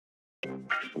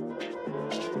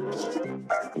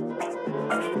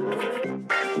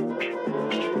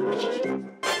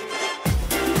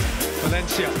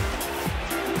Valencia.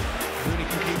 Rooney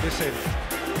can keep this in.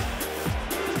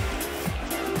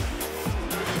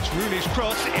 It's Rooney's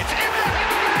cross. It's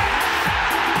Ibrahimovic!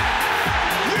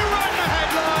 You run the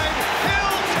headline.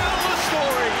 He'll tell the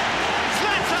story.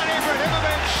 Zlatan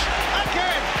Ibrahimovic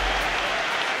again.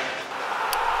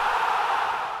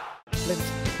 Lint.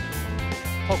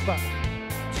 Pogba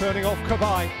turning off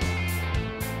Kabay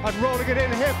and rolling it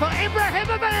in here for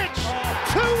Ibrahimovic.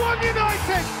 2-1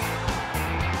 United.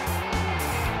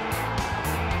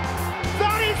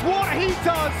 That is what he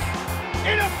does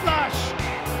in a flash.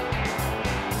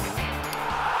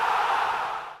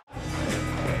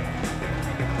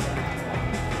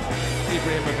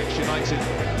 Ibrahimovic United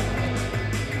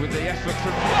with the effort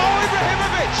from... Oh,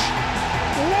 Ibrahimovic!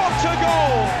 What a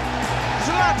goal!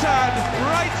 Zlatan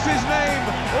writes his name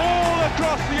all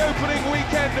across the opening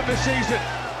weekend of the season.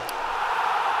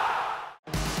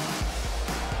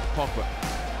 Pogba.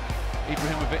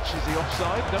 Ibrahimovic, is he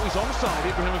offside? No, he's onside.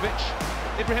 Ibrahimovic!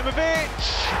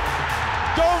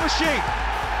 Goal machine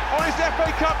on his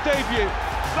FA Cup debut.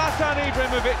 Zlatan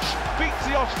Ibrahimovic beats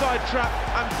the offside trap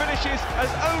and finishes as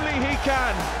only he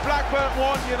can. Blackburn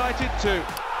 1, United 2.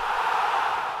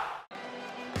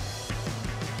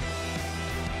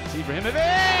 It's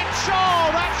Ibrahimovic!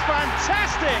 Oh, that's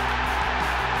fantastic!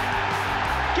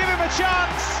 Give him a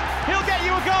chance, he'll get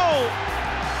you a goal.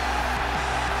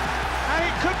 And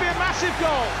it could be a massive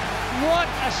goal. What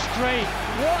a strike!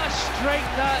 What a strike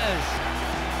that is!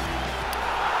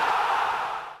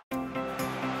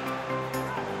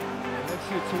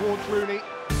 Towards Rooney.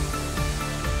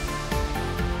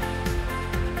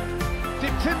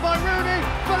 Dipped in by Rooney.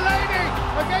 Fellaini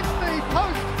against the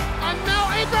post. And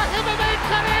now Ibrahimovic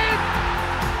and in!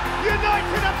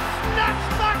 United have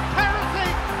snatched back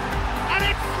penalty. And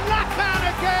it's Zlatan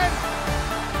again.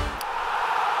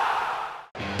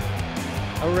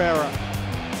 Herrera.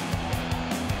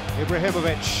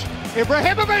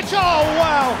 Ibrahimovic, oh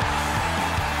wow!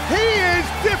 He is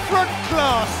different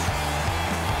class.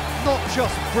 Not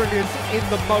just brilliant in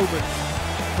the moment,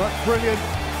 but brilliant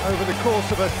over the course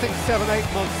of a 6, 7,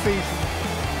 8 month season.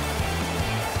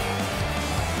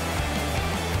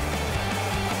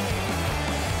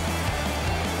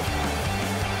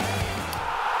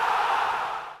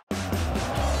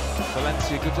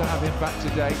 Valencia, good to have him back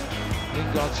today.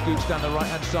 Lingard scoots down the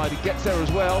right-hand side, he gets there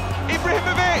as well.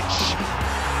 Ibrahimovic!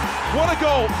 What a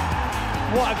goal!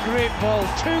 What a great ball,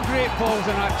 2 great balls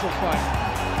in actual fact.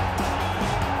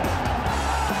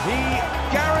 He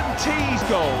guarantees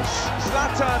goals.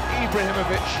 Zlatan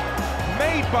Ibrahimovic,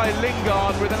 made by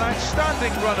Lingard with an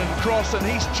outstanding run and cross, and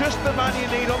he's just the man you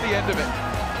need on the end of it.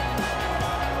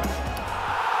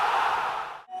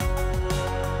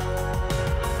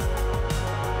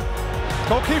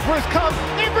 Goalkeeper has come.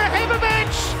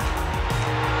 Ibrahimovic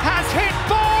has hit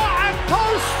bar and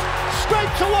post,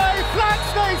 scraped away, flag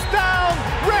stays down.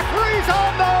 Referee's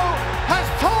Arno has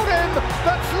told him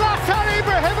that Zlatan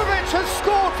Ibrahimovic has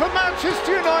scored for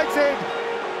Manchester United.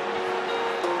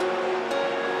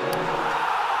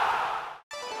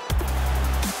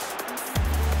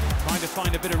 Trying to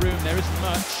find a bit of room, there isn't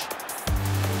much.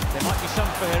 There might be some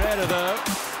for Herrera though.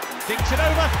 Dinks it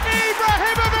over,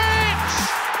 Ibrahimovic!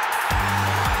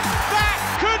 That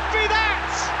could be that!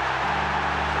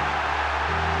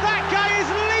 That guy is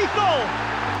lethal!